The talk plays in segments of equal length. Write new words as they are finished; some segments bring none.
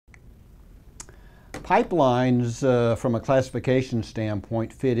pipelines, from a classification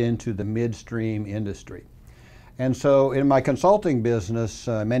standpoint, fit into the midstream industry. And so in my consulting business,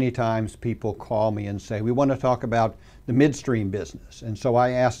 many times people call me and say, we want to talk about the midstream business. And so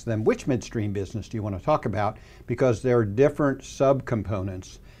I ask them, which midstream business do you want to talk about? Because there are different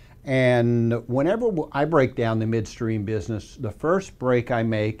subcomponents. And whenever I break down the midstream business, the first break I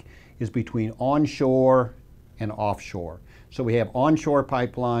make is between onshore and offshore. So we have onshore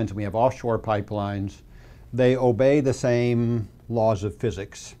pipelines and we have offshore pipelines. They obey the same laws of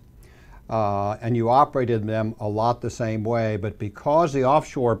physics. And you operated them a lot the same way, but because the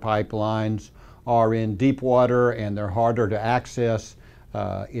offshore pipelines are in deep water and they're harder to access,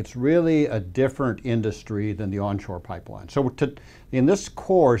 it's really a different industry than the onshore pipeline. So in this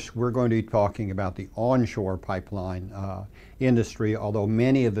course, we're going to be talking about the onshore pipeline industry, although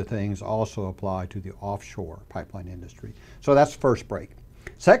many of the things also apply to the offshore pipeline industry. So that's the first break.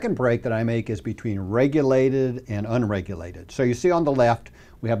 Second break that I make is between regulated and unregulated. So you see on the left,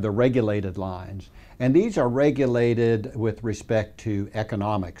 we have the regulated lines. And these are regulated with respect to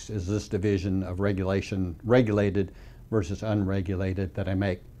economics, is this division of regulation, regulated versus unregulated that I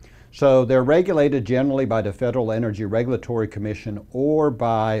make. So they're regulated generally by the Federal Energy Regulatory Commission or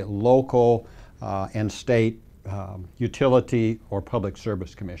by local and state utility or public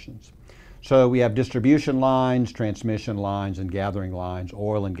service commissions. So we have distribution lines, transmission lines, and gathering lines,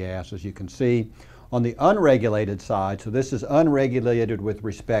 oil and gas, as you can see. On the unregulated side, so this is unregulated with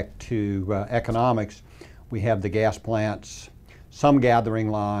respect to economics, we have the gas plants, some gathering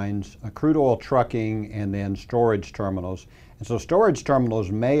lines, crude oil trucking, and then storage terminals. And so storage terminals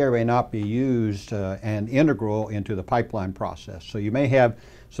may or may not be used and integral into the pipeline process. So you may have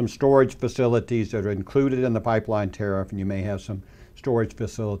some storage facilities that are included in the pipeline tariff, and you may have some storage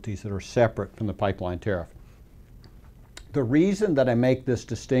facilities that are separate from the pipeline tariff. The reason that I make this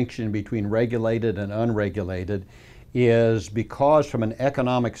distinction between regulated and unregulated is because from an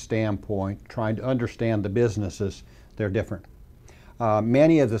economic standpoint, trying to understand the businesses, they're different.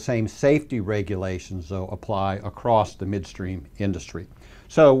 Many of the same safety regulations, though, apply across the midstream industry.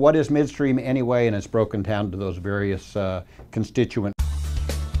 So what is midstream anyway? And it's broken down to those various constituent